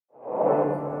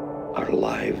Our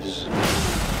lives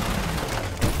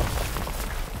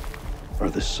are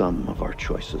the sum of our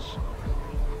choices.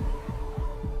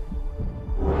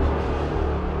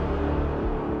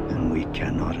 And we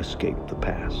cannot escape the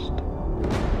past.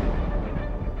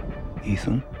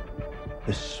 Ethan,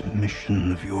 this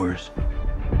mission of yours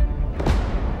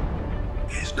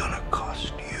is gonna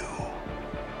cost you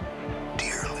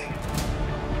dearly.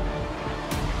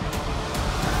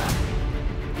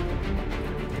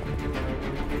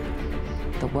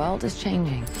 The world is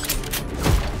changing.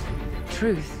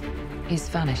 Truth is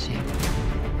vanishing.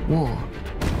 War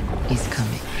is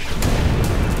coming.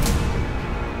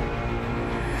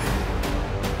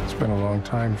 It's been a long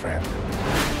time, friend.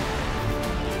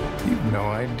 You've no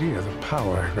idea the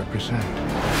power I represent.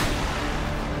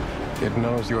 It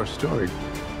knows your story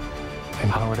and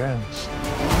how it ends.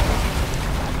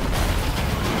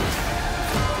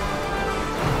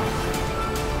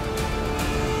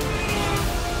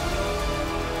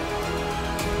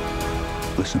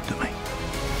 Listen to me.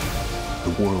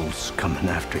 The world's coming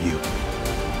after you.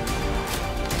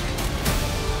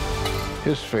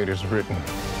 His fate is written.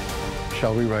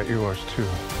 Shall we write yours too?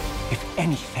 If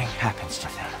anything happens to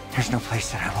them, there's no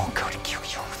place that I won't go to kill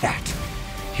you. That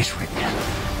is written.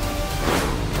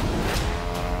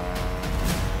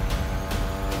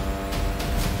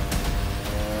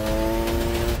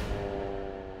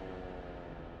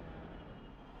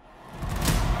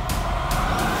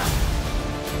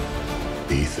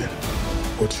 Ethan,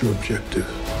 what's your objective?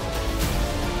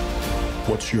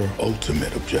 What's your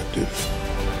ultimate objective?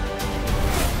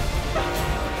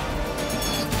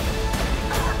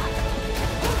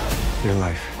 Your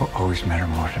life will always matter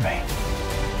more to me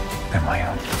than my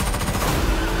own.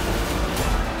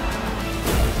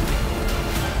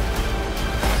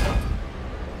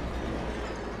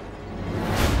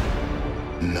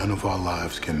 None of our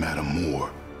lives can matter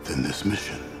more than this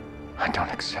mission. I don't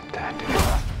accept that.